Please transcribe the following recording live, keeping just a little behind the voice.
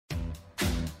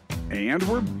And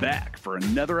we're back for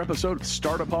another episode of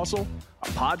Startup Hustle, a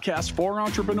podcast for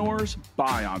entrepreneurs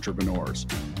by entrepreneurs.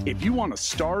 If you want to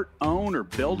start, own, or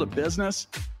build a business,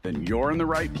 then you're in the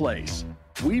right place.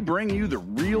 We bring you the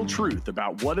real truth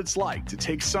about what it's like to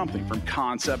take something from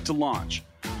concept to launch.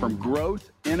 From growth,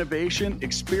 innovation,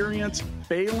 experience,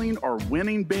 failing, or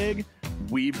winning big,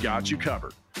 we've got you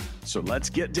covered. So let's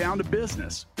get down to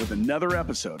business with another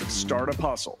episode of Startup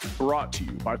Hustle, brought to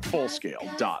you by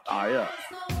Fullscale.io.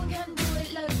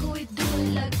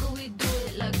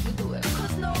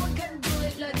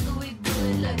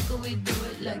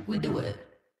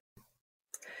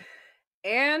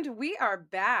 And we are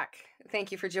back.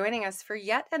 Thank you for joining us for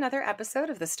yet another episode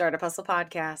of the Startup Hustle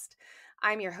podcast.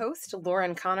 I'm your host,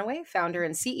 Lauren Conaway, founder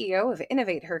and CEO of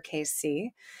Innovate Her KC.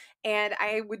 And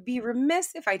I would be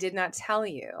remiss if I did not tell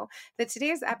you that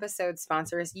today's episode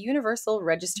sponsor is Universal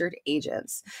Registered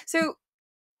Agents. So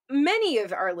many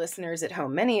of our listeners at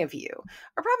home, many of you,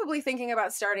 are probably thinking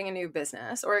about starting a new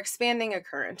business or expanding a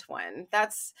current one.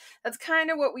 That's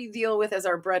kind of what we deal with as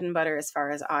our bread and butter as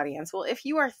far as audience. Well, if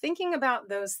you are thinking about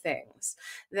those things,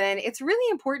 then it's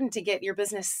really important to get your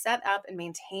business set up and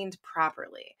maintained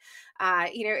properly.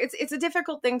 It's a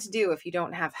difficult thing to do if you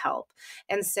don't have help.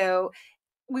 And so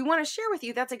we want to share with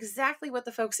you that's exactly what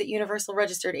the folks at Universal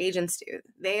Registered Agents do.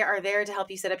 They are there to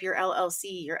help you set up your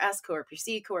LLC, your S Corp, your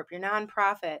C Corp, your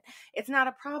nonprofit. It's not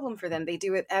a problem for them. They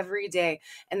do it every day,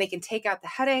 and they can take out the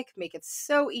headache, make it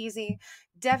so easy.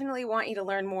 Definitely want you to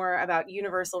learn more about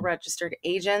Universal Registered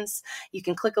Agents. You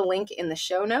can click a link in the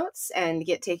show notes and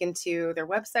get taken to their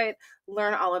website,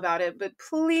 learn all about it. But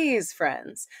please,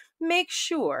 friends, make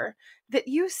sure that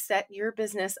you set your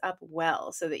business up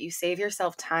well so that you save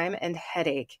yourself time and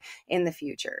headache in the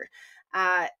future.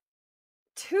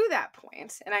 To that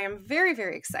point, and I am very,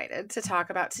 very excited to talk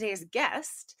about today's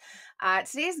guest.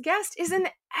 Today's guest is an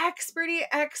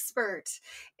expert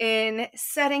in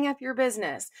setting up your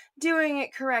business, doing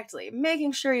it correctly,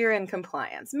 making sure you're in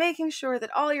compliance, making sure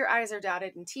that all your I's are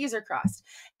dotted and T's are crossed.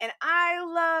 And I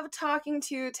love talking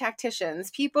to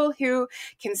tacticians, people who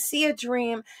can see a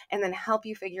dream and then help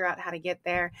you figure out how to get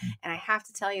there. And I have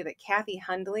to tell you that Kathy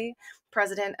Hundley,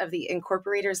 president of the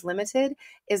Incorporators Limited,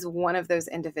 is one of those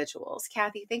individuals.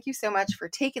 Kathy, thank you so much for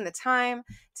taking the time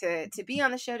to be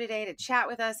on the show today, to chat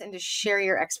with us and to share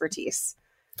your expertise.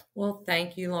 Well,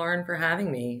 thank you, Lauren, for having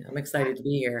me. I'm excited to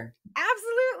be here.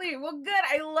 Absolutely. Well, good.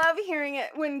 I love hearing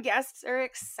it when guests are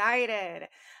excited.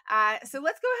 So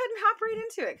let's go ahead and hop right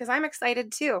into it because I'm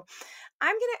excited too.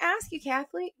 I'm going to ask you,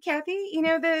 Kathy,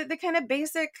 the kind of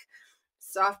basic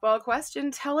softball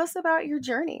question. Tell us about your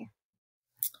journey.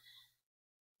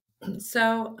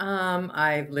 So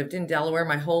I've lived in Delaware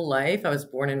my whole life. I was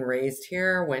born and raised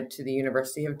here, went to the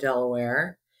University of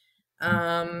Delaware.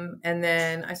 And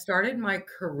then I started my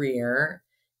career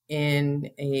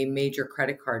in a major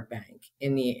credit card bank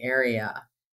in the area.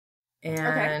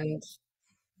 And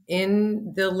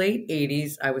in the late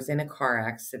 80s, I was in a car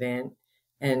accident.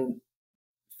 And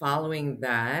following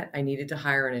that, I needed to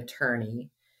hire an attorney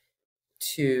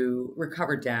to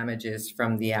recover damages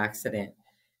from the accident.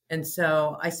 And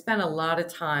so I spent a lot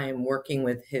of time working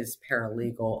with his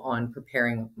paralegal on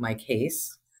preparing my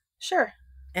case. Sure.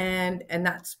 And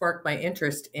that sparked my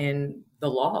interest in the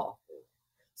law.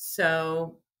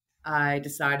 So I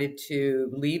decided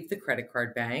to leave the credit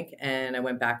card bank and I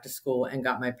went back to school and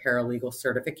got my paralegal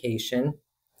certification.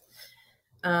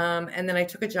 And then I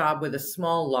took a job with a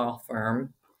small law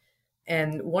firm.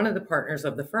 And one of the partners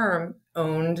of the firm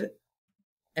owned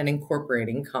an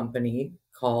incorporating company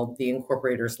called the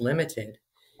Incorporators Limited.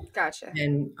 Gotcha.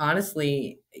 And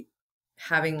honestly,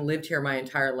 having lived here my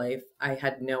entire life, I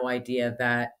had no idea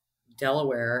that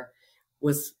Delaware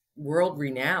was world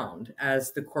renowned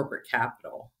as the corporate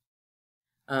capital.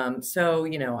 So,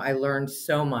 I learned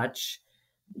so much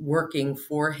working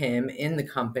for him in the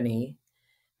company.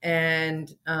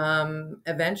 And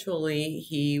eventually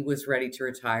he was ready to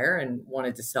retire and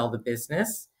wanted to sell the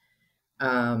business.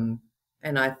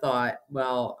 And I thought,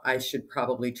 well, I should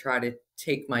probably try to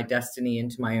take my destiny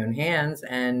into my own hands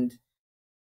and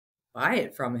buy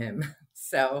it from him.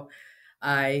 So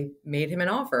I made him an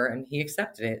offer and he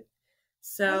accepted it.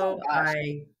 So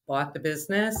I bought the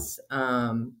business,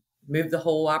 moved the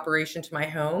whole operation to my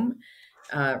home,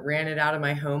 ran it out of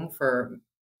my home for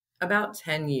about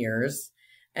 10 years,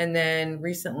 and then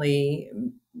recently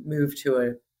moved to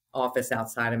an office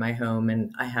outside of my home,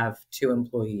 and I have 2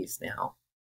 employees now.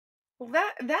 Well,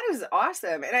 that is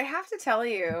awesome. And I have to tell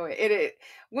you, it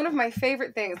one of my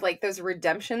favorite things, like those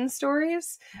redemption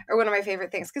stories are one of my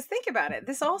favorite things. Because think about it.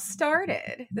 This all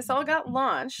got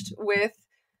launched with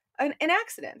an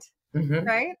accident,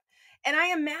 right? And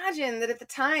I imagine that at the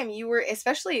time you were,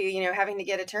 especially, having to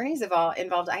get attorneys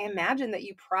involved, I imagine that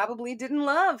you probably didn't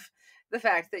love the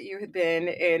fact that you had been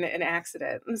in an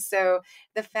accident. And so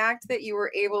the fact that you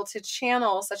were able to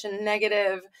channel such a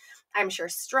negative, I'm sure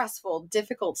stressful,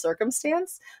 difficult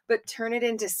circumstance, but turn it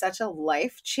into such a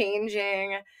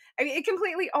life-changing, I mean, it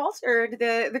completely altered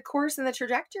the course and the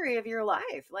trajectory of your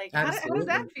life. Like, how does that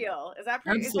Absolutely. feel? Is that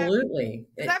pretty? Absolutely.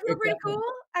 Does that feel It pretty cool?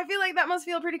 I feel like that must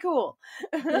feel pretty cool.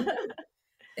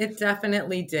 It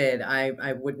definitely did.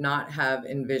 I would not have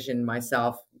envisioned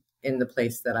myself in the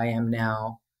place that I am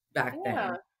now back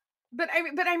Yeah. then. But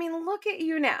I mean, look at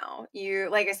you now. You,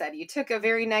 like I said, you took a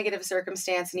very negative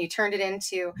circumstance and you turned it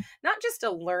into not just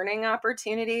a learning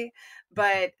opportunity,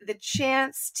 but the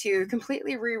chance to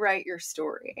completely rewrite your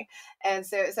story. And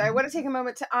so I want to take a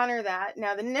moment to honor that.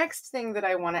 Now, the next thing that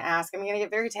I want to ask, I'm going to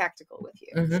get very tactical with you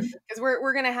Mm-hmm. because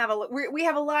we're going to have we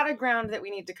have a lot of ground that we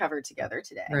need to cover together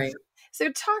today. Right.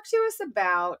 So talk to us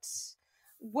about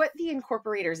what the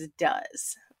Incorporators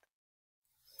does.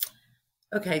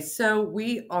 Okay, so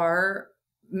we are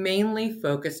mainly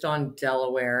focused on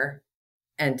Delaware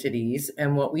entities.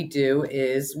 And what we do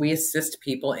is we assist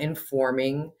people in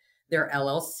forming their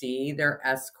LLC, their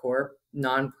S Corp,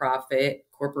 nonprofit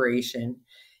corporation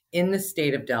in the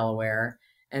state of Delaware.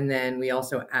 And then we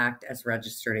also act as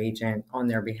registered agent on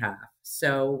their behalf.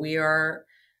 So we are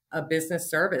a business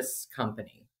service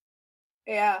company.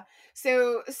 Yeah.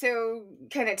 So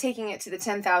kind of taking it to the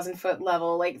 10,000-foot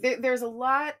level, like there's a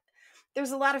lot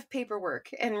of paperwork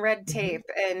and red tape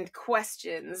and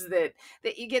questions that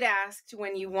you get asked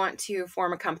when you want to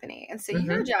form a company. And so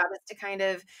your job is to kind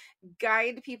of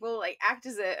guide people, like act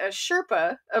as a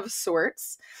Sherpa of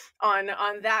sorts on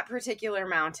that particular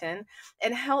mountain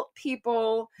and help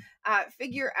people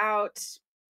figure out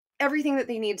everything that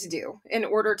they need to do in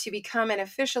order to become an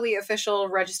official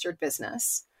registered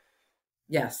business.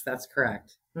 Yes, that's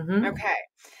correct. Mm-hmm. Okay.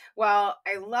 Well,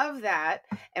 I love that.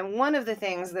 And one of the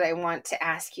things that I want to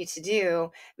ask you to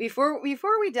do before we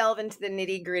delve into the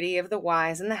nitty-gritty of the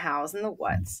whys and the hows and the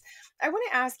whats, I want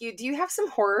to ask you, do you have some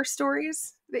horror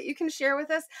stories that you can share with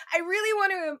us? I really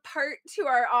want to impart to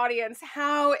our audience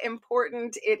how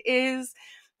important it is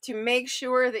to make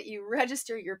sure that you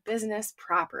register your business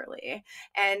properly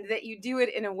and that you do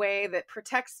it in a way that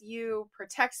protects you,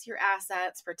 protects your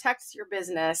assets, protects your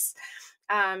business.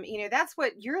 That's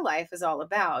what your life is all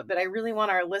about. But I really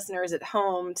want our listeners at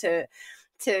home to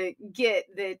get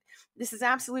that this is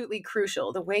absolutely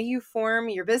crucial. The way you form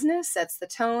your business sets the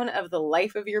tone of the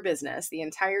life of your business the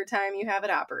entire time you have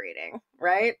it operating,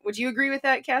 right? Would you agree with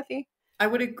that, Kathy? I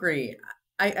would agree.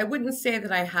 I wouldn't say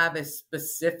that I have a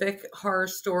specific horror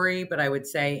story, but I would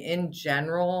say in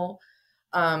general,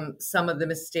 some of the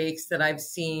mistakes that I've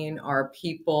seen are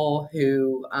people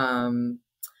who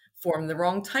form the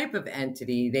wrong type of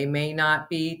entity. They may not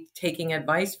be taking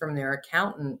advice from their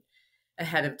accountant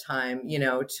ahead of time,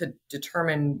 to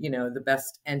determine, the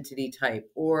best entity type,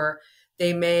 or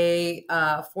they may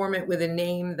form it with a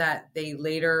name that they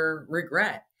later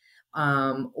regret,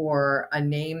 or a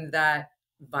name that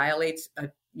violates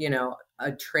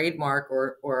a trademark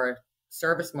or a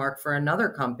service mark for another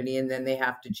company, and then they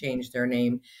have to change their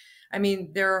name. I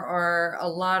mean, there are a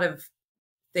lot of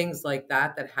things like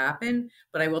that happen,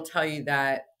 but I will tell you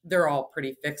that they're all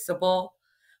pretty fixable.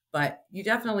 But you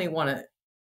definitely want to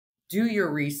do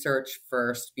your research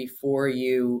first before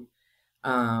you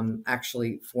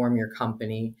actually form your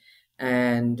company.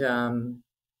 And,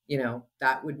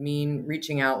 that would mean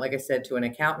reaching out, like I said, to an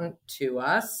accountant, to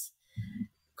us.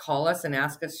 Call us and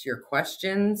ask us your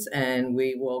questions, and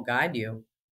we will guide you.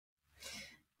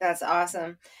 That's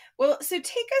awesome. Well, so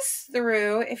take us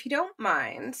through, if you don't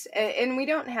mind, and we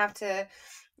don't have to,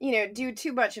 do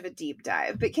too much of a deep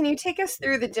dive, but can you take us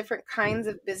through the different kinds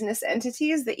of business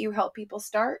entities that you help people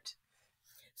start?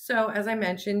 So, as I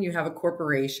mentioned, you have a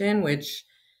corporation, which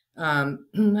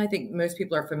I think most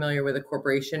people are familiar with a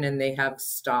corporation, and they have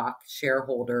stock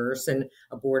shareholders and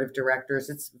a board of directors.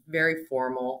 It's very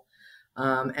formal.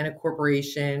 And a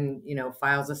corporation,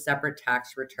 files a separate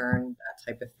tax return,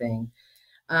 that type of thing.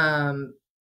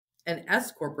 An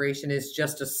S corporation is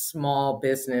just a small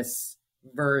business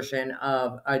version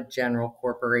of a general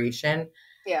corporation.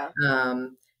 Yeah.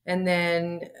 And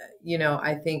then,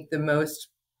 I think the most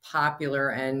popular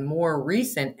and more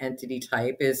recent entity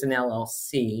type is an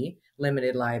LLC,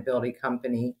 limited liability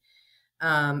company.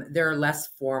 They're less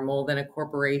formal than a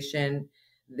corporation.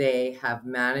 They have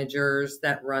managers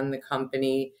that run the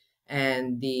company,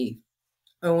 and the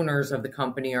owners of the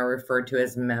company are referred to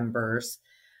as members.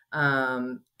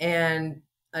 And an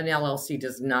LLC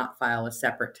does not file a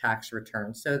separate tax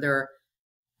return. So they're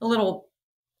a little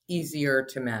easier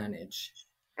to manage.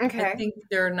 Okay. I think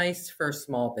they're nice for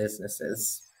small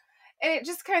businesses. And it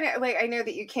just kind of like, I know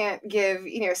that you can't give,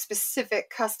 specific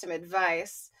custom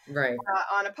advice Right.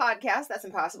 on a podcast. That's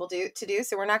impossible to do.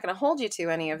 So we're not going to hold you to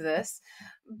any of this.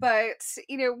 But,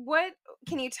 what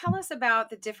can you tell us about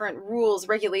the different rules,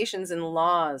 regulations, and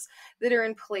laws that are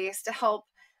in place to help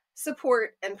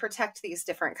support and protect these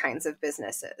different kinds of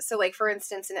businesses? So, like, for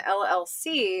instance, an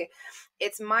LLC,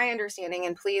 it's my understanding,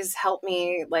 and please help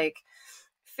me,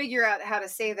 figure out how to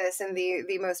say this in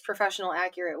the most professional,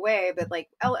 accurate way, but like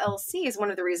LLC is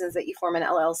one of the reasons that you form an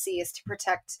LLC is to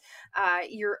protect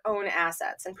your own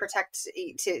assets and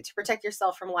to protect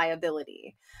yourself from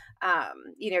liability. Can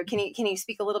you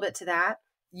speak a little bit to that?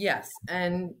 Yes,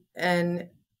 and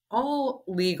all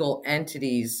legal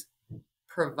entities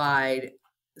provide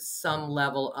some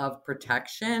level of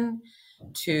protection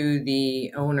to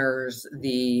the owners,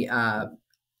 the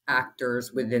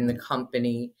actors within the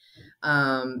company.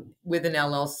 With an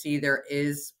LLC, there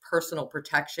is personal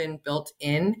protection built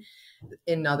in.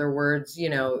 In other words,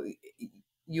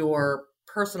 your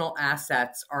personal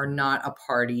assets are not a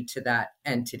party to that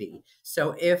entity.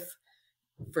 So if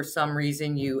for some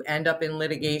reason you end up in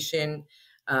litigation,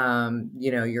 they're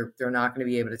not going to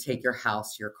be able to take your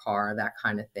house, your car, that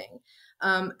kind of thing.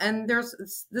 And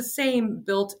there's the same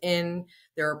built in.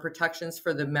 There are protections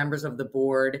for the members of the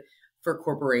board for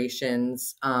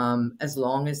corporations, as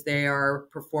long as they are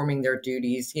performing their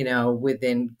duties,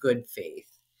 within good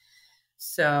faith.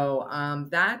 So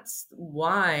that's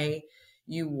why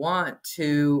you want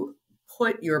to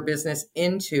put your business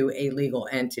into a legal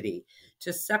entity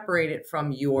to separate it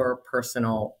from your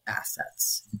personal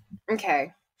assets.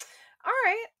 Okay. All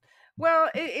right. Well,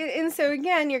 and so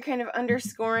again, you're kind of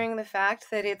underscoring the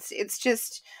fact that it's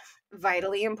just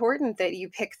vitally important that you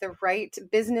pick the right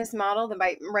business model,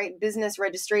 the right business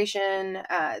registration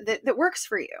that works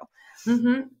for you.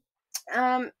 Mm-hmm.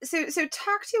 So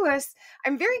talk to us.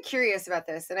 I'm very curious about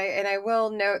this, and I will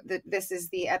note that this is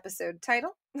the episode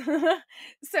title.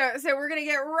 so we're gonna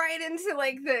get right into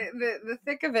like the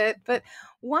thick of it. But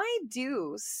why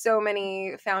do so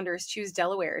many founders choose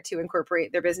Delaware to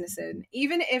incorporate their business in,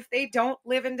 even if they don't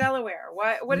live in Delaware?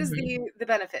 What is the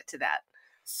benefit to that?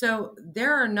 So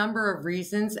there are a number of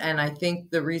reasons, and I think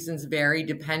the reasons vary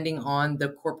depending on the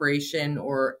corporation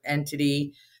or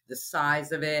entity, the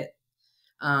size of it.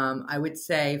 I would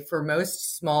say for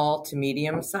most small to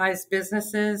medium-sized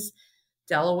businesses,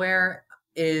 Delaware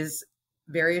is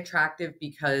very attractive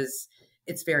because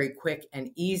it's very quick and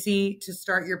easy to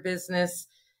start your business.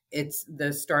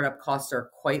 The startup costs are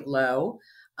quite low.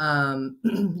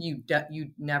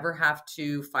 You never have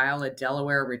to file a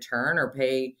Delaware return or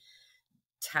pay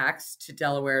tax to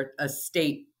Delaware, a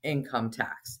state income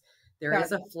tax. There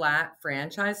is a flat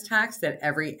franchise tax that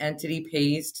every entity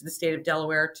pays to the state of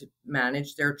Delaware to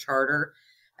manage their charter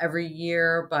every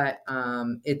year, but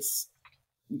it's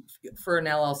for an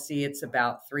LLC, it's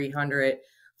about $300.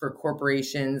 For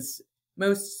corporations,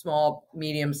 most small,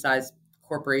 medium-sized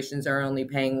corporations are only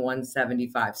paying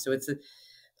 $175, so it's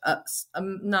a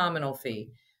nominal fee.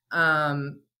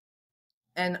 And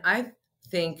I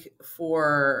think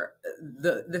for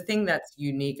the thing that's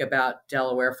unique about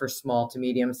Delaware for small to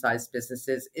medium-sized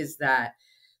businesses is that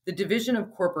the Division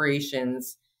of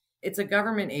Corporations, it's a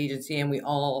government agency, and we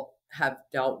all have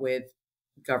dealt with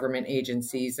government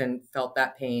agencies and felt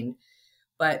that pain.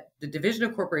 But the Division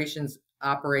of Corporations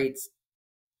operates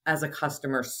as a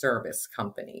customer service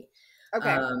company.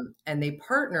 Okay. And they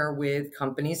partner with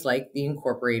companies like the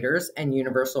incorporators and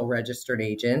universal registered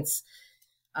agents.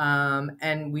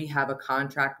 And we have a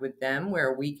contract with them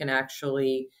where we can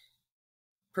actually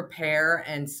prepare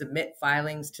and submit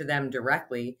filings to them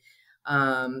directly.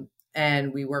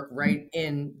 And we work right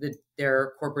in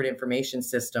their corporate information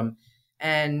system.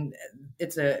 And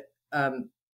it's a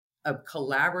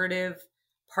collaborative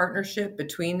partnership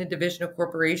between the Division of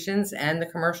Corporations and the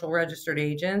commercial registered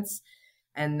agents.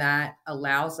 And that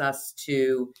allows us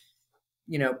to,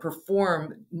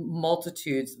 perform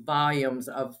volumes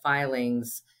of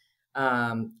filings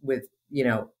with,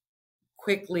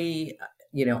 quickly,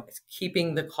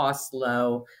 keeping the costs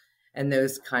low and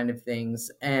those kind of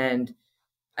things. And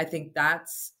I think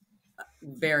that's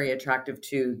very attractive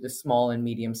to the small and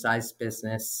medium-sized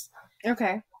business.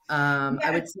 Okay.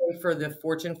 I would say for the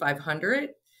Fortune 500,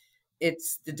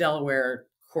 it's the Delaware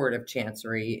Court of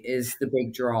Chancery is the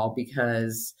big draw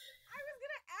because I was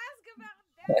going to ask about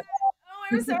that. Oh,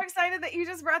 was so excited that you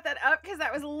just brought that up because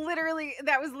that was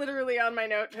literally on my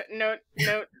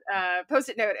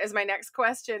post-it note as my next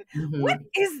question. Mm-hmm. What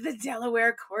is the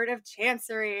Delaware Court of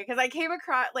Chancery? Because I came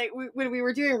across, like, when we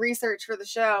were doing research for the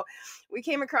show, we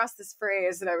came across this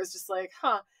phrase and I was just like,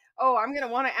 oh, I'm going to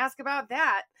want to ask about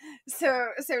that. So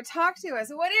talk to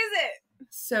us. What is it?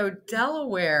 So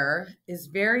Delaware is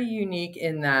very unique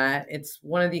in that it's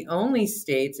one of the only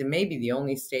states, and maybe the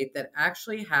only state, that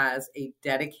actually has a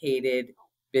dedicated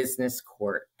business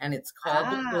court, and it's called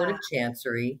the Court of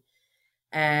Chancery,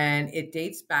 and it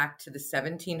dates back to the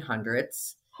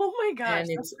 1700s. Oh my gosh, and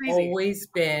it's crazy. Always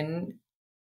been,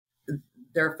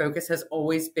 their focus has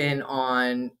always been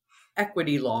on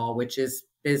equity law, which is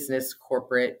business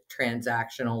corporate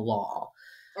transactional law.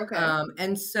 Okay.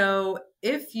 And so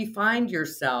if you find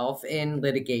yourself in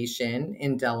litigation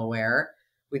in Delaware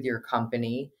with your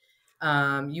company,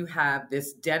 you have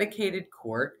this dedicated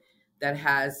court that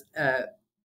has a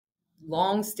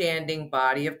long-standing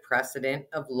body of precedent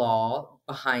of law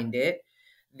behind it.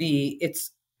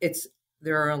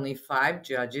 There are only 5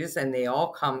 judges, and they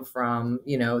all come from,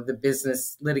 the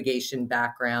business litigation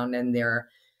background, and they're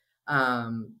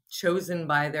chosen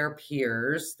by their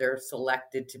peers. They're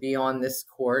selected to be on this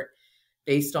court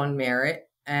based on merit.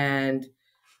 And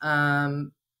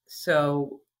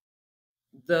so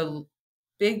the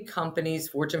big companies,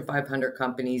 Fortune 500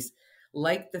 companies,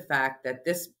 like the fact that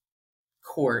this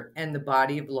court and the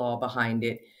body of law behind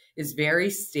it is very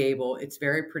stable. It's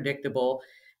very predictable.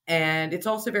 And it's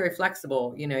also very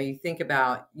flexible. You think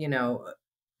about,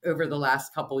 over the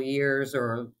last couple of years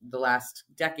or the last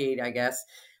decade, I guess,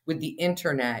 with the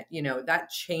internet, that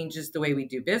changes the way we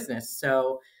do business.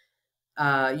 So,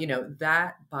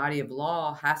 that body of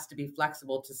law has to be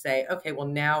flexible to say, okay, well,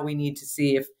 now we need to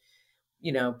see if,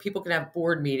 people can have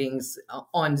board meetings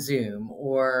on Zoom,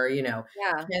 or,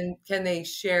 can they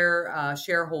share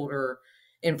shareholder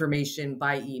information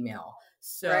by email?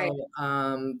 So, right.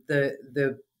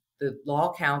 The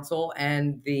law counsel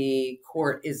and the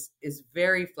court is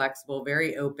very flexible,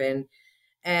 very open,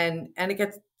 and it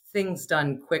gets things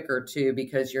done quicker too,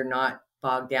 because you're not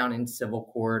bogged down in civil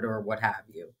court or what have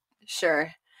you.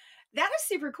 Sure. That is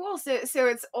super cool. So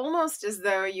it's almost as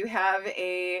though you have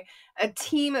a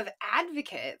team of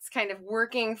advocates kind of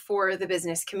working for the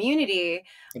business community.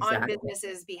 Exactly. On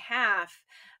business's behalf.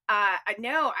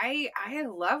 No, I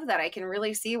love that. I can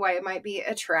really see why it might be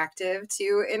attractive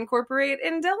to incorporate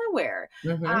in Delaware.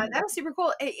 Mm-hmm. That was super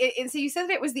cool. And so you said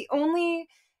that it was the only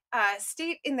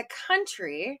state in the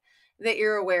country that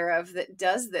you're aware of that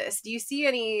does this. Do you see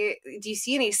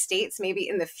any states maybe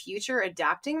in the future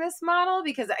adopting this model?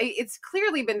 Because it's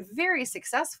clearly been very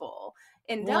successful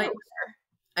in Delaware.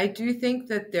 I do think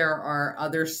that there are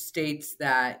other states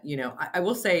that, I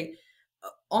will say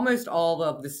almost all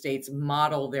of the states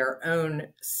model their own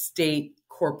state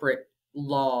corporate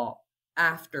law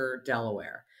after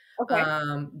Delaware. Okay.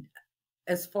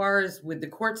 As far as with the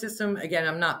court system, again,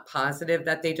 I'm not positive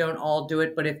that they don't all do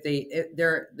it, but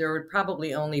there would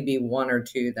probably only be 1 or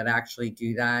 2 that actually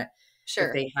do that. Sure.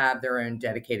 If they have their own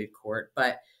dedicated court.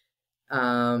 But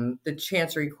the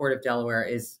Chancery Court of Delaware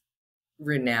is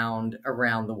renowned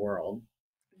around the world.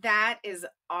 That is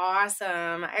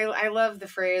awesome. I love the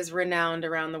phrase "renowned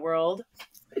around the world."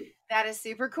 That is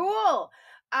super cool.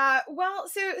 Well,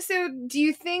 so do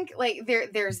you think, like,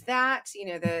 there's that,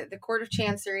 the Court of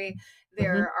Chancery,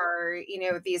 there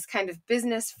mm-hmm. are, these kind of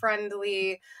business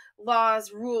friendly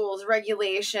laws, rules,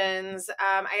 regulations.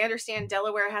 I understand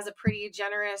Delaware has a pretty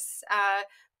generous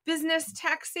business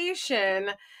taxation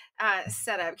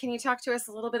setup. Can you talk to us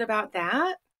a little bit about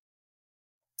that?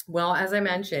 Well, as I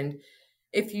mentioned,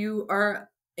 if you are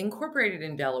incorporated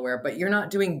in Delaware, but you're not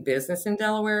doing business in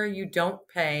Delaware, you don't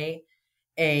pay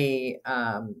you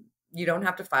don't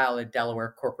have to file a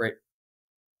Delaware corporate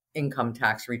income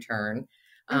tax return.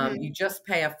 Mm-hmm. You just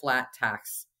pay a flat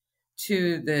tax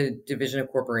to the Division of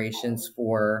Corporations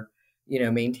for,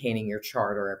 maintaining your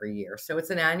charter every year. So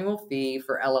it's an annual fee.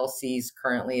 For LLCs.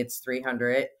 Currently it's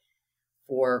 $300.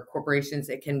 For corporations,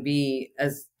 it can be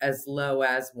as low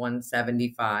as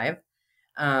 $175.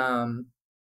 And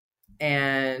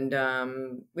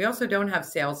we also don't have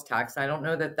sales tax. I don't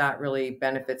know that really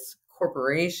benefits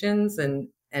corporations and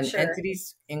sure.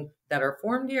 entities that are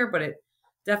formed here, but it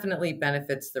definitely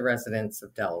benefits the residents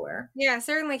of Delaware. Yeah,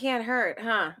 certainly can't hurt,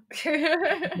 huh?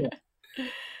 Yeah.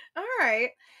 All right.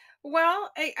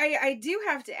 Well, I do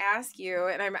have to ask you,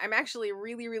 and I'm actually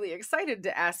really, really excited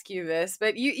to ask you this,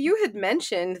 but you had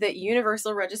mentioned that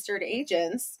Universal Registered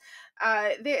Agents,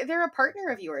 they're a partner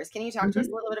of yours. Can you talk mm-hmm. to us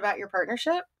a little bit about your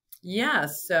partnership? Yeah,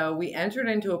 so we entered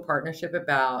into a partnership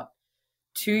about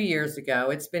 2 years ago.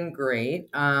 It's been great.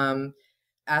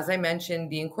 as I mentioned,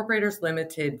 the Incorporators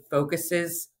Limited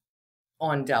focuses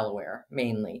on Delaware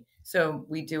mainly. So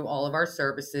we do all of our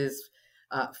services,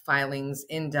 filings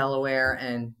in Delaware,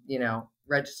 and,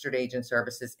 registered agent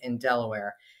services in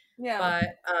Delaware. Yeah.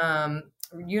 But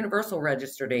Universal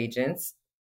Registered Agents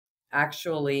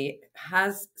actually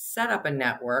has set up a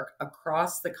network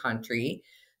across the country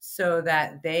so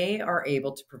that they are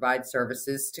able to provide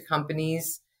services to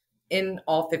companies in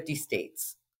all 50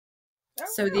 states. Oh,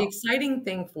 So the wow. exciting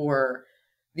thing for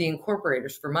the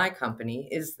incorporators for my company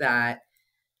is that,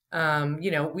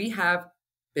 we have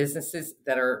businesses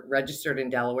that are registered in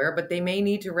Delaware, but they may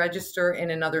need to register in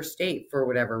another state for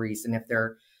whatever reason, if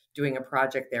they're doing a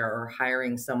project there or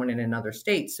hiring someone in another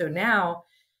state. So now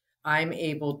I'm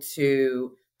able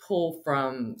to pull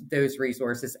from those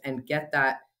resources and get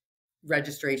that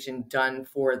registration done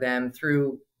for them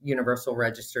through Universal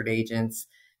Registered Agents,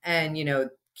 and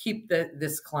keep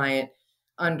this client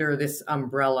under this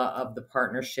umbrella of the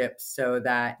partnership, so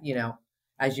that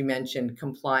as you mentioned,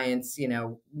 compliance,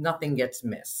 nothing gets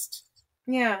missed.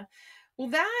 Yeah. Well,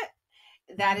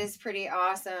 that is pretty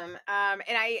awesome. And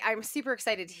I'm super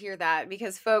excited to hear that,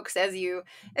 because folks, as you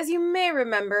may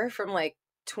remember from like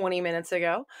 20 minutes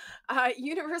ago,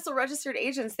 Universal Registered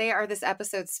Agents, they are this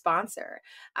episode's sponsor.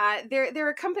 They're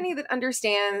a company that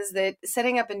understands that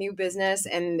setting up a new business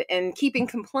and keeping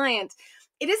compliant,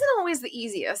 it isn't always the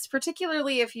easiest,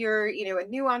 particularly if you're, a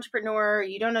new entrepreneur,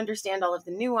 you don't understand all of the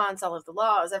nuance, all of the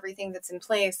laws, everything that's in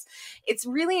place. It's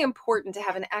really important to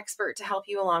have an expert to help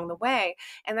you along the way.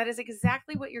 And that is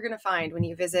exactly what you're going to find when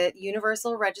you visit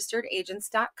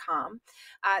universalregisteredagents.com.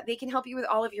 They can help you with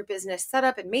all of your business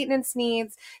setup and maintenance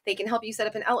needs. They can help you set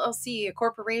up an LLC, a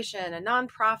corporation, a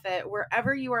nonprofit,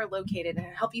 wherever you are located,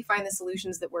 and help you find the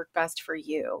solutions that work best for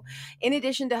you. In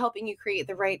addition to helping you create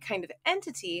the right kind of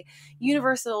entity,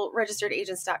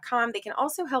 universalregisteredagents.com, they can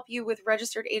also help you with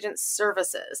registered agent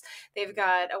services. They've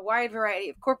got a wide variety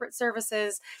of corporate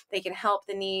services. They can help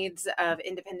the needs of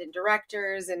independent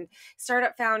directors and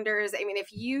startup founders. I mean,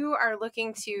 if you are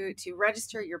looking to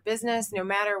register your business, no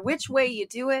matter which way you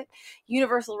do it,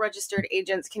 Universal Registered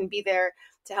Agents can be there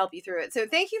to help you through it. So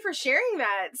thank you for sharing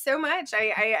that so much.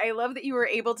 I love that you were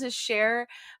able to share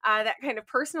that kind of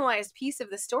personalized piece of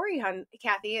the story,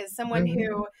 Kathy, as someone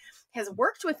who has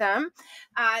worked with them.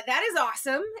 That is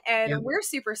awesome. And we're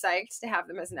super psyched to have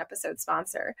them as an episode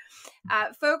sponsor.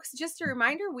 Folks, just a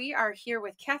reminder, we are here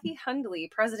with Kathy Hundley,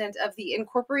 president of the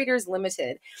Incorporators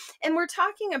Limited. And we're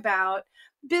talking about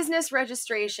business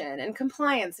registration and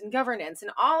compliance and governance and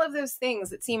all of those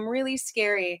things that seem really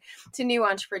scary to new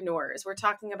entrepreneurs. We're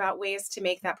talking about ways to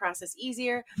make that process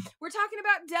easier. We're talking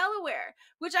about Delaware,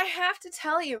 which I have to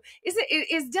tell you, is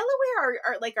Delaware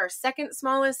our second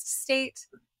smallest state?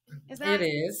 Is that? It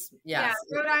is, yes.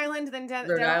 Yeah, Rhode Island, then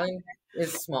Delaware. Rhode Island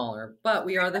is smaller, but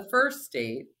we are the first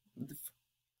state.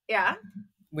 Yeah.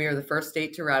 We are the first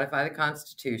state to ratify the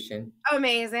Constitution.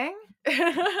 Amazing.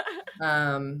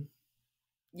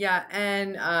 Yeah,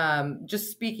 and just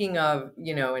speaking of,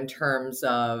 in terms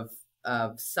of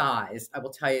size, I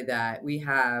will tell you that we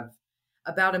have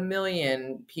about 1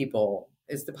 million people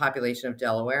is the population of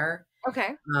Delaware.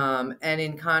 Okay. And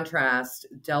in contrast,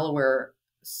 Delaware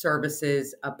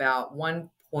services about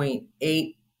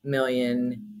 1.8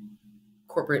 million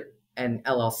corporate and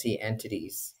LLC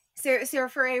entities. So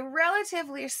for a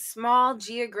relatively small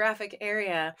geographic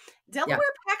area, Delaware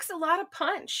packs a lot of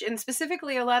punch, and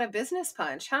specifically a lot of business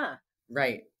punch, huh?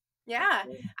 Right. Yeah,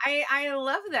 I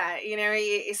love that.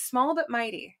 It's small but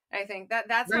mighty. I think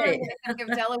that's how I'm going to think of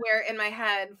Delaware in my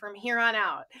head from here on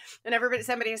out. Whenever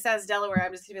somebody says Delaware,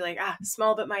 I'm just going to be like,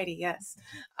 small but mighty. Yes.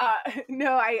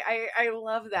 No, I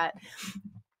love that.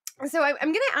 So I'm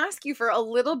going to ask you for a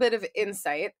little bit of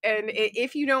insight, and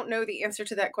if you don't know the answer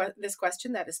to this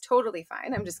question, that is totally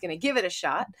fine. I'm just going to give it a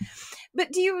shot.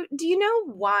 But do you know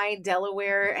why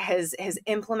Delaware has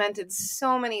implemented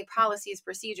so many policies,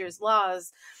 procedures,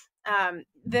 laws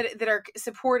that are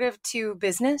supportive to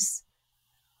business?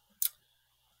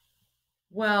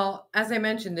 Well, as I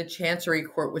mentioned, the Chancery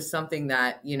Court was something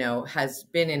that, has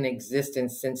been in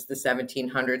existence since the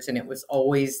 1700s, and it was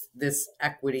always this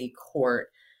equity court.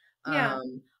 Yeah.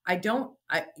 I don't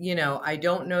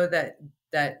know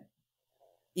that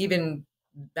even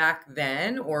back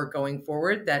then or going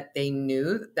forward that they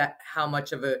knew that how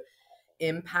much of a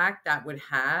impact that would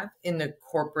have in the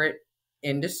corporate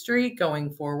industry going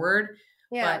forward.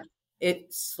 Yeah. But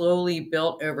it slowly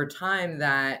built over time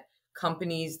that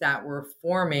companies that were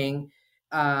forming,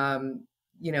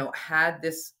 had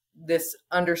this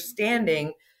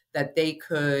understanding that they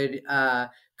could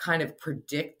kind of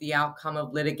predict the outcome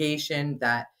of litigation,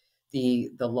 that the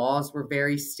laws were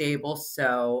very stable.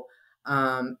 So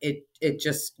it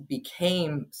just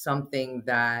became something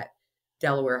that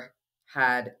Delaware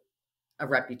had a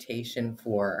reputation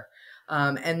for.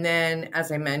 And then,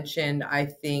 as I mentioned, I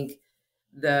think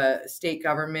the state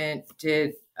government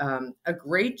did a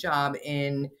great job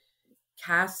in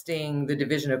casting the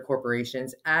Division of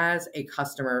Corporations as a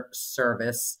customer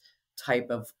service type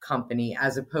of company,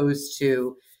 as opposed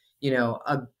to,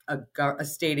 a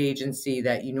state agency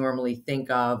that you normally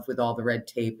think of with all the red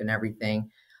tape and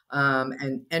everything.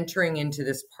 And entering into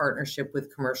this partnership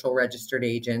with commercial registered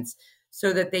agents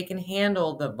so that they can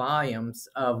handle the volumes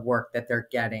of work that they're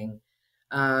getting.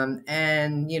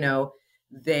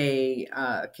 They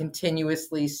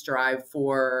continuously strive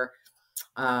for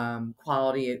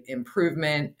quality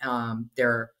improvement.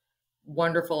 They're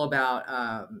wonderful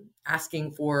about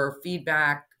asking for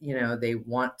feedback. They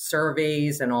want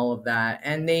surveys and all of that,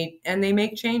 and they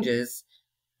make changes,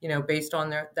 based on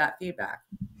that feedback.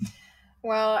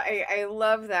 Well, I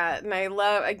love that. And I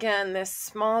love, again, this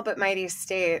small but mighty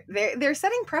state. They're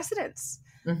setting precedents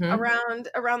around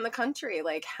the country,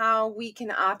 like how we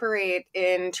can operate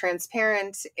in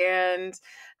transparent and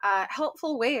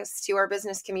helpful ways to our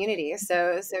business community.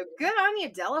 So good on you,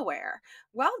 Delaware.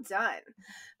 Well done.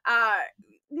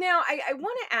 Now I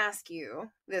want to ask you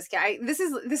this, guy. This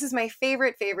is my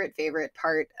favorite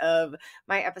part of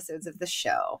my episodes of the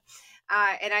show.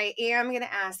 And I am going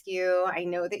to ask you, I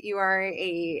know that you are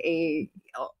a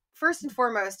first and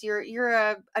foremost, you're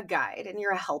a guide and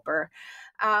you're a helper.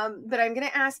 But I'm going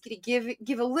to ask you to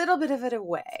give a little bit of it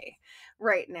away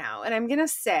right now. And I'm going to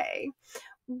say,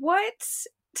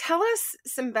 tell us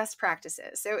some best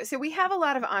practices. So we have a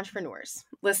lot of entrepreneurs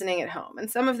listening at home, and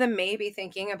some of them may be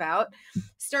thinking about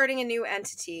starting a new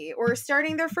entity or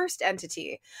starting their first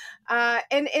entity.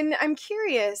 And I'm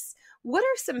curious, what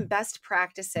are some best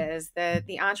practices that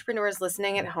the entrepreneurs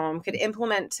listening at home could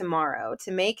implement tomorrow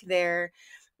to make the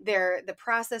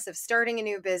process of starting a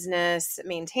new business,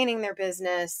 maintaining their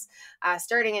business,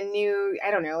 starting a new,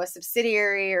 a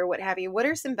subsidiary or what have you? What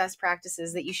are some best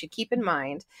practices that you should keep in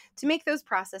mind to make those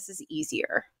processes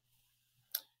easier?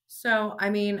 So,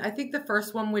 I think the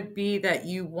first one would be that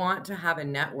you want to have a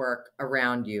network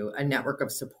around you, a network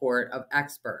of support of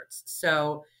experts.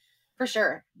 So, for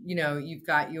sure, you've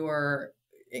got your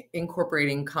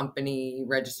incorporating company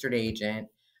registered agent.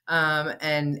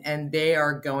 And they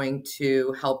are going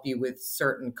to help you with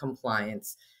certain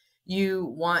compliance. You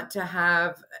want to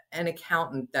have an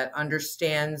accountant that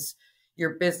understands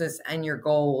your business and your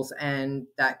goals, and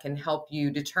that can help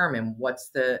you determine what's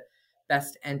the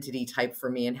best entity type for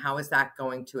me and how is that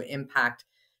going to impact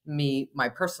me, my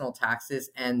personal taxes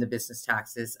and the business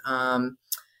taxes.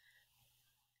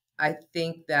 I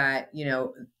think that,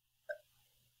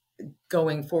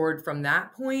 going forward from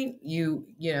that point,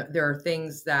 there are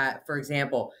things that, for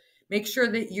example, make sure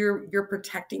that you're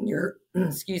protecting your,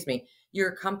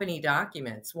 your company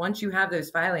documents. Once you have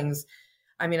those filings,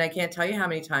 I can't tell you how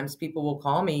many times people will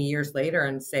call me years later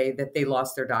and say that they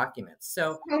lost their documents.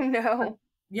 So, oh no.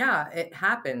 Yeah, it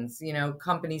happens.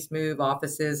 Companies move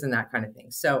offices and that kind of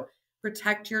thing. So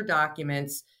protect your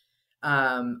documents.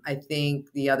 I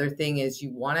think the other thing is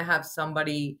you want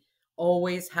to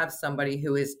always have somebody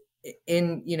who is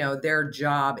in, their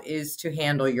job is to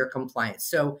handle your compliance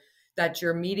so that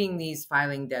you're meeting these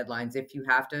filing deadlines. If you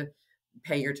have to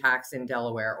pay your tax in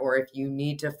Delaware, or if you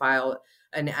need to file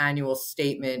an annual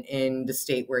statement in the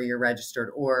state where you're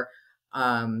registered, or,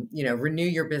 renew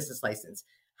your business license,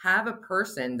 have a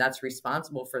person that's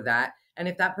responsible for that. And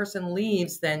if that person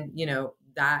leaves, then,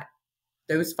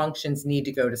 those functions need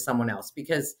to go to someone else,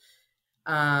 because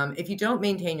if you don't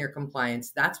maintain your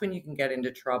compliance, that's when you can get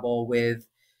into trouble with,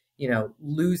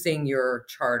 losing your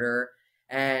charter.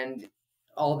 And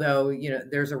although,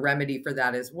 there's a remedy for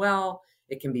that as well,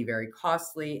 it can be very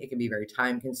costly. It can be very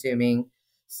time consuming.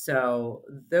 So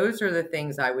those are the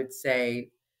things I would say,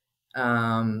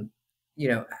 from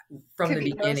the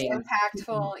beginning. Most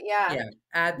impactful. Yeah.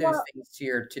 Add those things to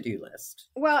your to-do list.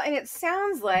 Well, and it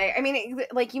sounds like,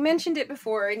 like you mentioned it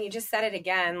before and you just said it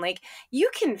again, like you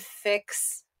can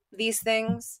fix these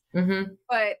things,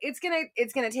 but it's going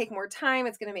to take more time.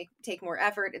 It's going to take more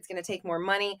effort. It's going to take more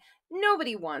money.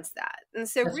 Nobody wants that. And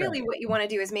so That's really right. What you want to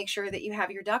do is make sure that you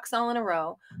have your ducks all in a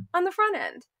row on the front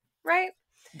end, right?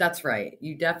 That's right.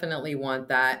 You definitely want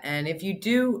that. And if you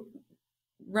do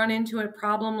run into a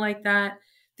problem like that,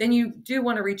 then you do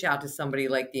want to reach out to somebody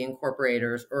like the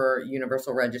incorporators or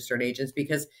universal registered agents,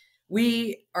 because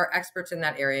we are experts in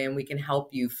that area and we can help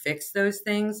you fix those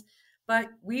things. But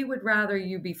we would rather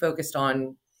you be focused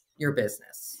on your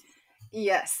business.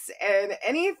 Yes. And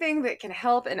anything that can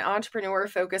help an entrepreneur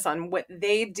focus on what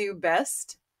they do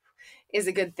best is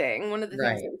a good thing. One of the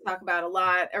things Right. that we talk about a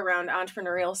lot around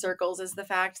entrepreneurial circles is the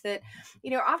fact that,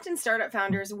 often startup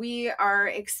founders, we are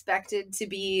expected to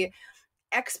be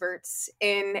experts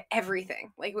in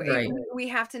everything. Like Right. we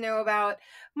have to know about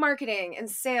marketing and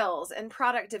sales and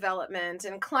product development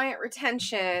and client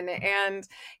retention and,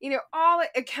 all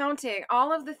accounting,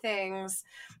 all of the things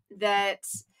that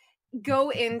go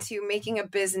into making a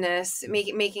business,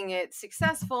 making it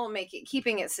successful,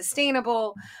 keeping it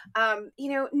sustainable.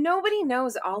 Nobody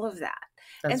knows all of that.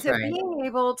 And That's so right. being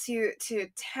able to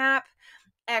tap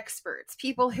experts,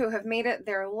 people who have made it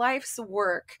their life's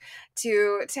work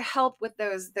to help with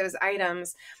those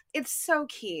items, it's so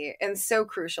key and so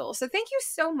crucial. So thank you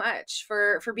so much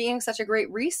for being such a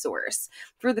great resource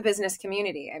for the business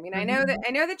community. I mean, I know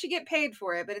that you get paid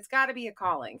for it, but it's got to be a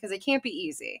calling because it can't be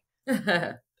easy.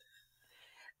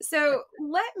 So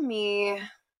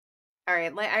all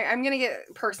right, I'm going to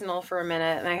get personal for a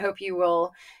minute, and I hope you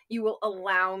will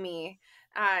allow me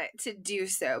to do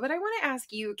so. But I want to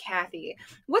ask you, Kathy,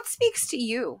 what speaks to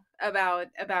you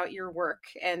about your work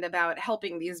and about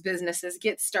helping these businesses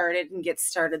get started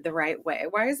the right way?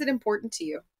 Why is it important to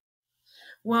you?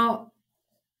 Well,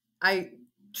 I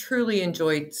truly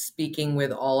enjoyed speaking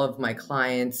with all of my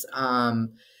clients.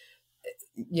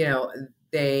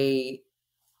 They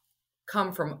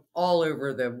come from all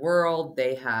over the world.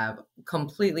 They have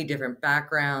completely different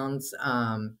backgrounds.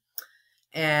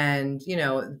 And,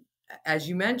 as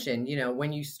you mentioned,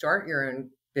 when you start your own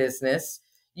business,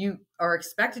 you are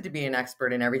expected to be an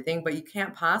expert in everything, but you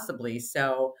can't possibly.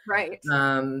 So, right.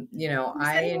 You're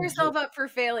setting yourself up for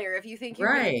failure if you think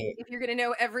you're gonna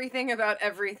know everything about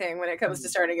everything when it comes to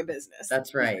starting a business.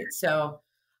 That's right. So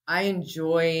I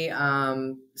enjoy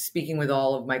speaking with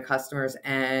all of my customers,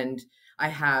 and I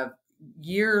have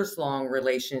years-long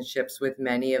relationships with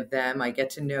many of them. I get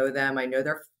to know them. I know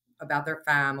about their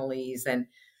families and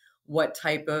what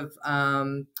type of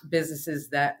businesses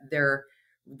that they're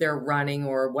running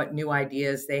or what new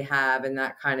ideas they have and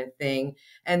that kind of thing.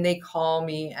 And they call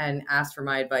me and ask for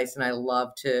my advice, and I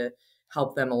love to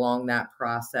help them along that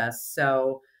process.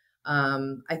 So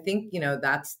I think,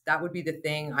 that would be the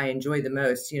thing I enjoy the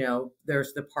most.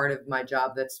 There's the part of my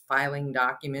job that's filing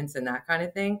documents and that kind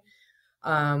of thing.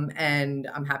 And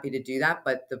I'm happy to do that.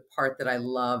 But the part that I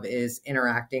love is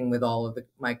interacting with all of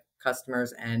my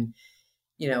customers and,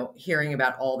 hearing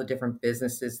about all the different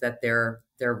businesses that they're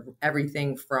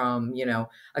everything from,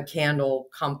 a candle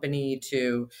company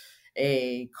to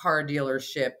a car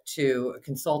dealership to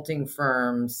consulting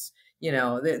firms,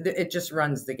 it just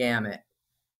runs the gamut.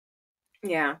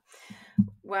 Yeah.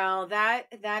 Well, that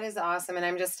is awesome. And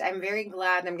I'm very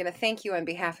glad. And I'm going to thank you on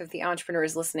behalf of the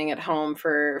entrepreneurs listening at home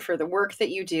for the work that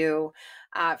you do,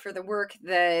 for the work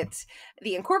that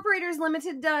the Incorporators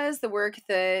Limited does, the work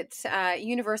that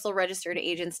Universal Registered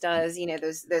Agents does,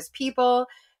 those people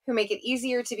who make it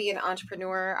easier to be an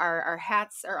entrepreneur. Our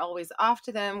hats are always off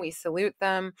to them. We salute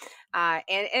them,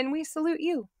 and we salute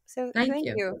you. So thank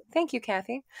you. Thank you,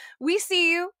 Kathy. We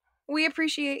see you. We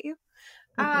appreciate you.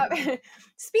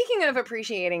 Speaking of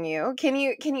appreciating you, can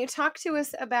you talk to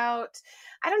us about,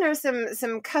 I don't know,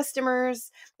 some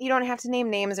customers? You don't have to name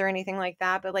names or anything like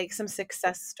that, but like some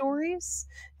success stories.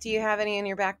 Do you have any in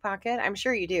your back pocket? I'm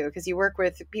sure you do, because you work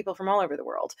with people from all over the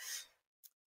world.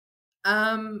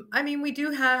 I mean, we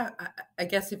do have, I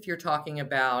guess if you're talking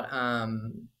about,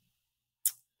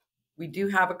 we do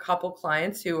have a couple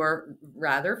clients who are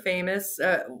rather famous.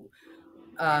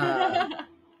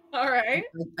 All right.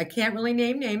 I can't really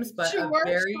name names, but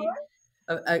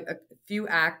a few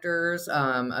actors,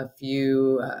 a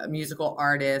few musical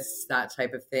artists, that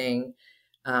type of thing.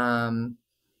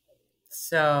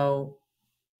 So.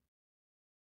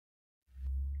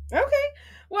 Okay.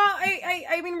 Well,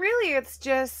 I mean, really, it's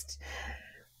just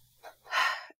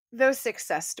those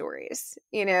success stories.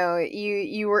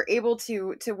 You were able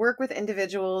to work with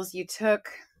individuals. You took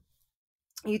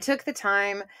the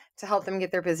time to help them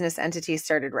get their business entity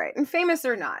started right, and famous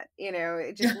or not,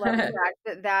 just love the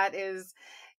fact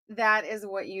that is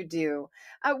what you do.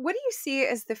 What do you see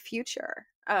as the future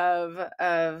of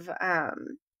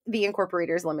the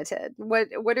Incorporators Limited?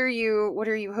 What are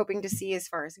you hoping to see as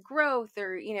far as growth,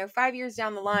 or 5 years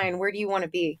down the line, where do you want to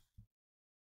be?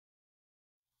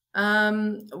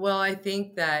 Well, I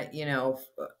think that,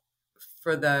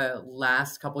 for the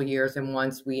last couple of years, and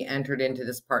once we entered into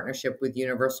this partnership with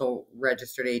Universal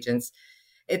Registered Agents,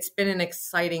 it's been an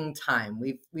exciting time.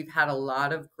 We've had a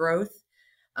lot of growth,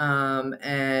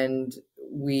 and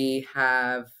we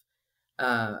have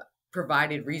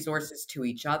provided resources to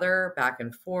each other back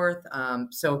and forth.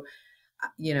 So,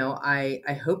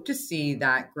 I hope to see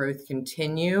that growth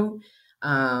continue.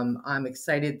 I'm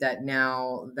excited that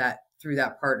now that through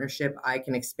that partnership, I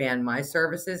can expand my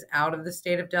services out of the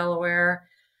state of Delaware.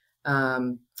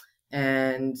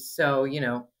 And so,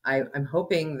 I'm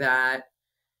hoping that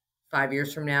 5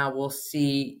 years from now, we'll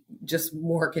see just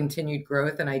more continued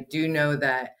growth. And I do know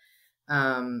that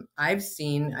I've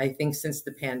seen, I think since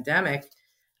the pandemic,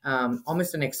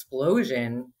 almost an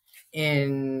explosion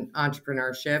in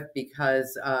entrepreneurship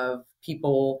because of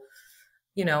people,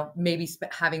 maybe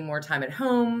having more time at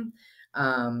home.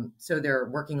 So they're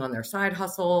working on their side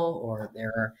hustle, or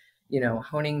they're,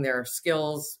 honing their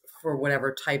skills for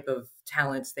whatever type of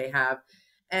talents they have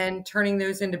and turning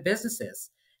those into businesses.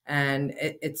 And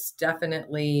it's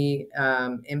definitely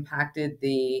impacted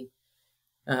the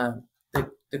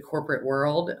corporate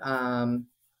world.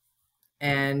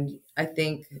 And I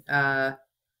think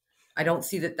I don't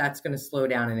see that that's going to slow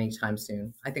down anytime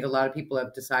soon. I think a lot of people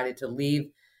have decided to leave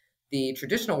the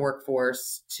traditional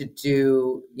workforce to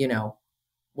do,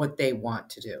 what they want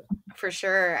to do. For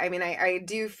sure. I mean, I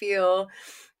do feel,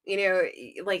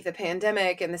 like the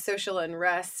pandemic and the social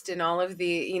unrest and all of the,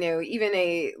 even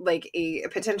a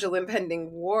potential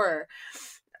impending war.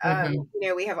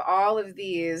 We have all of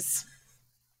these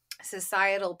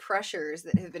societal pressures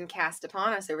that have been cast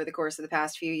upon us over the course of the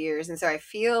past few years. And so I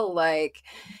feel like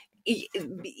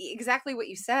exactly what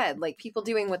you said, like people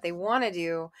doing what they want to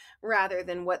do rather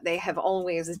than what they have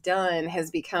always done has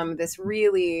become this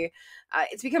really,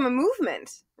 it's become a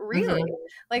movement, really.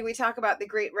 Like we talk about the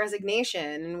Great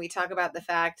Resignation, and we talk about the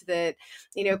fact that,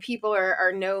 people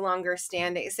are no longer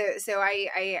standing. So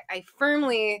I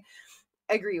firmly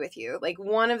agree with you. Like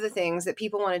one of the things that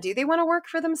people want to do, they want to work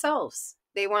for themselves.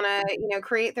 They want to,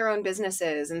 create their own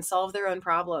businesses and solve their own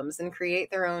problems and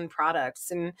create their own products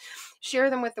and share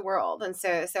them with the world. And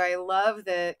so I love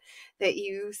that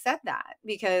you said that,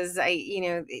 because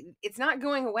it's not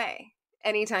going away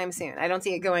anytime soon. I don't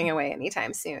see it going away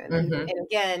anytime soon. And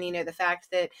again, the fact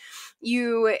that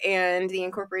you and the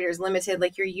Incorporators Limited,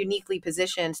 like you're uniquely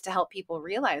positioned to help people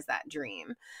realize that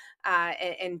dream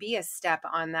and be a step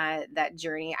on that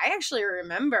journey. I actually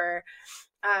remember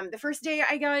the first day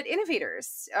I got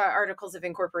Innovators Articles of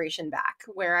Incorporation back,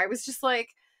 where I was just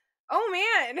like, oh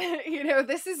man,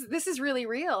 this is really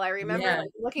real. I remember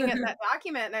looking at that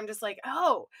document and I'm just like,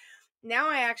 oh, now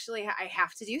I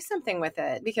have to do something with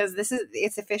it, because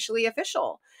it's officially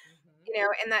official.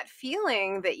 And that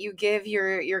feeling that you give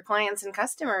your clients and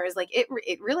customers, like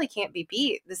it really can't be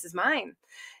beat. This is mine.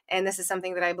 And this is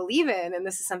something that I believe in. And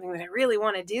this is something that I really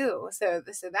want to do. So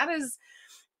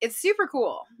it's super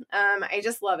cool. I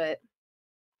just love it.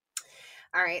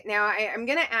 All right. Now I'm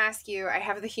going to ask you, I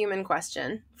have the human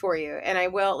question for you, and I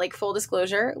will, like, full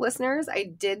disclosure, listeners, I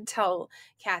did tell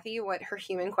Kathy what her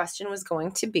human question was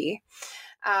going to be.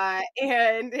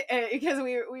 And because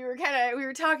we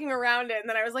were talking around it, and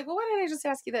then I was like, well, why don't I just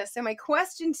ask you this? So my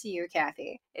question to you,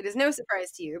 Kathy, it is no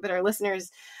surprise to you, but our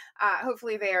listeners,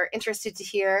 hopefully they are interested to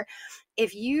hear,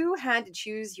 if you had to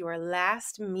choose your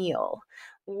last meal,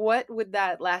 what would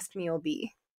that last meal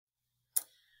be?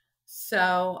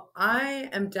 So I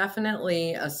am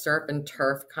definitely a surf and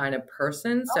turf kind of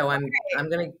person. So I'm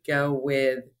going to go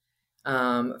with,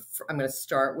 I'm going to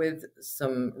start with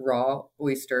some raw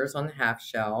oysters on the half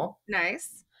shell.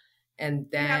 Nice. And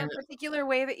then, do you have a particular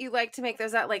way that you like to make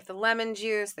those out, like the lemon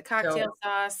juice, the cocktail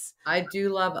sauce? I do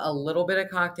love a little bit of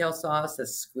cocktail sauce, a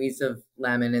squeeze of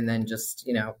lemon, and then just,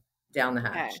 down the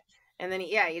hatch. Okay. And then,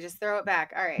 you just throw it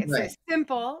back. All right. So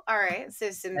simple. All right. So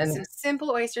some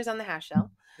simple oysters on the half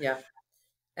shell. Yeah.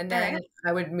 And then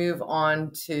I would move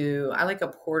on to, I like a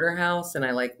porterhouse, and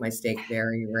I like my steak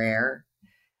very rare.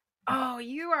 Oh,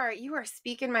 you are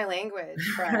speaking my language,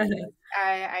 friend.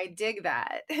 I dig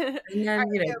that. And then,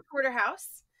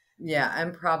 porterhouse. Yeah,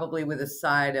 I'm probably with a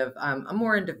side of, I'm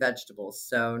more into vegetables,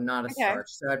 so not a starch.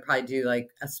 So I'd probably do like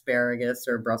asparagus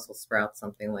or Brussels sprouts,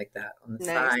 something like that on the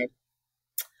side.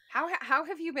 How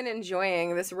have you been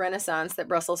enjoying this renaissance that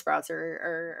Brussels sprouts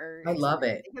are I love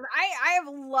it. Because I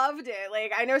have loved it.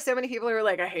 Like, I know so many people who are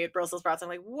like, I hate Brussels sprouts. I'm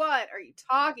like, what are you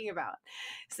talking about?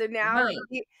 So now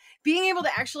being able to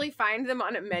actually find them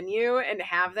on a menu and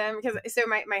have them, because so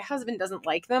my husband doesn't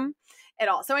like them at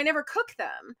all. So I never cook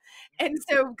them. And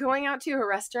so going out to a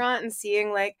restaurant and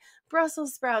seeing like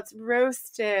Brussels sprouts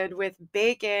roasted with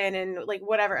bacon and like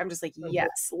whatever, I'm just like,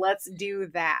 yes, let's do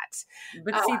that.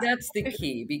 But see, that's the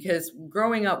key, because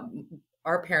growing up,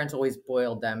 our parents always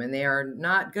boiled them, and they are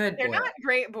not good. They're not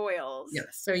great boils. Yeah,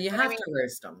 so you have to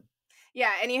roast them.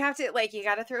 Yeah, and you have to you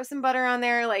got to throw some butter on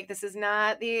there. I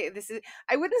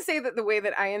wouldn't say that the way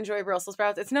that I enjoy Brussels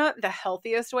sprouts, it's not the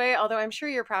healthiest way, although I'm sure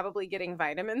you're probably getting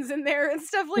vitamins in there and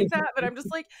stuff like that, but I'm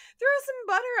just like, throw some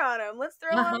butter on them. Let's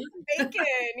throw on some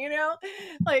bacon,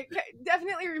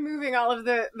 definitely removing all of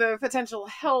the potential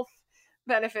health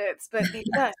benefits, but they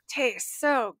just taste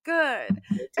so good.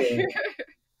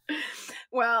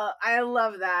 Well, I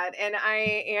love that, and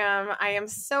I am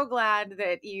so glad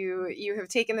that you have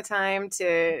taken the time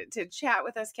to chat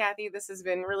with us, Kathy. This has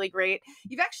been really great.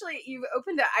 You've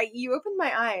opened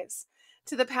my eyes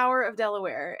to the power of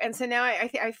Delaware, and so now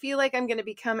I feel like I'm going to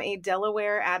become a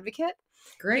Delaware advocate.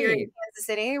 Great. Here in Kansas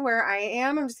City, where I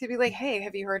am, I'm just gonna be like, hey,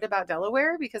 have you heard about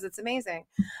Delaware? Because it's amazing.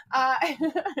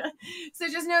 So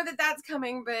just know that that's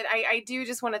coming. But I do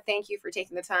just want to thank you for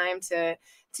taking the time to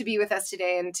be with us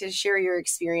today and to share your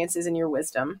experiences and your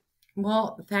wisdom.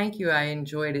 Well, thank you. I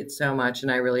enjoyed it so much,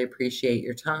 and I really appreciate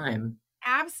your time.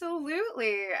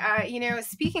 Absolutely.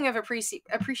 Speaking of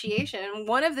appreciation,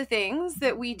 one of the things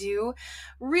that we do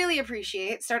really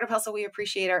appreciate, Startup Hustle, we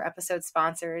appreciate our episode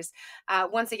sponsors.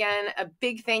 Once again, a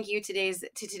big thank you to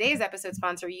today's episode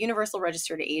sponsor, Universal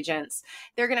Registered Agents.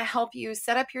 They're going to help you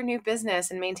set up your new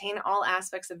business and maintain all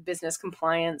aspects of business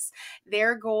compliance.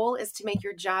 Their goal is to make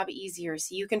your job easier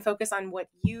so you can focus on what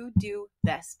you do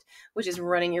best, which is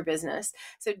running your business.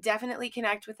 So definitely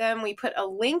connect with them. We put a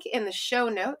link in the show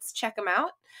notes. Check them out.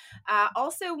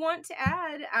 Also want to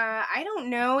add, I don't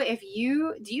know if do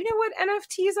you know what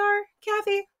NFTs are,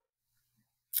 Kathy?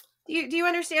 Do you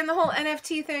understand the whole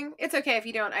NFT thing? It's okay if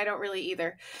you don't. I don't really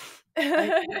either.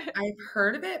 I've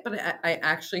heard of it, but I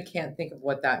actually can't think of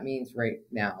what that means right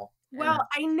now. Well,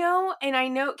 I know,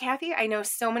 Kathy, I know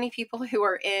so many people who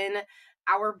are in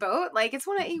our boat.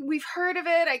 We've heard of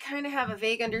it. I kind of have a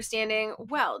vague understanding.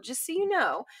 Well, just so you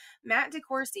know, Matt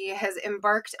DeCoursey has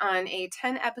embarked on a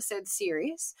 10-episode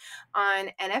series on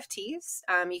NFTs.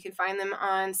 You can find them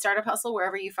on Startup Hustle,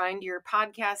 wherever you find your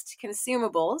podcast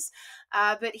consumables.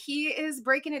 But he is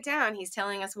breaking it down. He's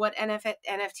telling us what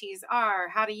NFTs are,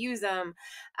 how to use them,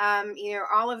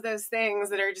 all of those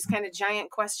things that are just kind of giant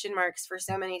question marks for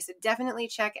so many. So definitely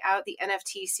check out the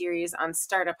NFT series on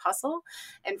Startup Hustle.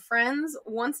 And friends,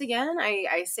 once again,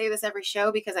 I say this every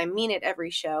show because I mean it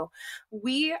every show.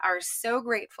 We are so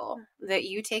grateful that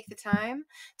you take the time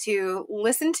to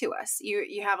listen to us.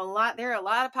 You have there are a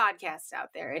lot of podcasts out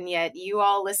there, and yet you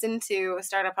all listen to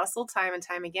Startup Hustle time and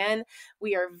time again.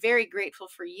 We are very grateful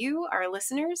for you, our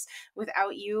listeners.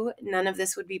 Without you, none of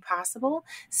this would be possible.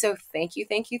 So thank you,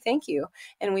 thank you, thank you.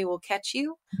 And we will catch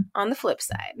you on the flip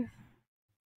side.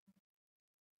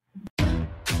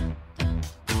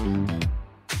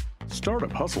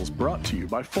 Startup Hustle is brought to you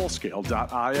by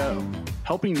Fullscale.io,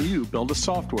 helping you build a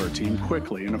software team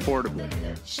quickly and affordably.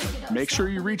 Make sure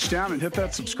you reach down and hit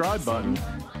that subscribe button,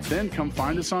 then come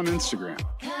find us on Instagram.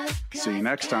 See you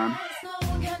next time.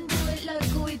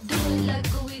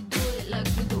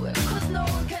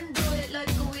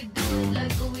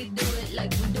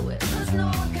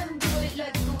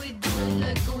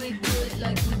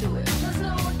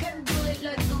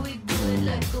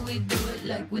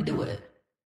 We do it.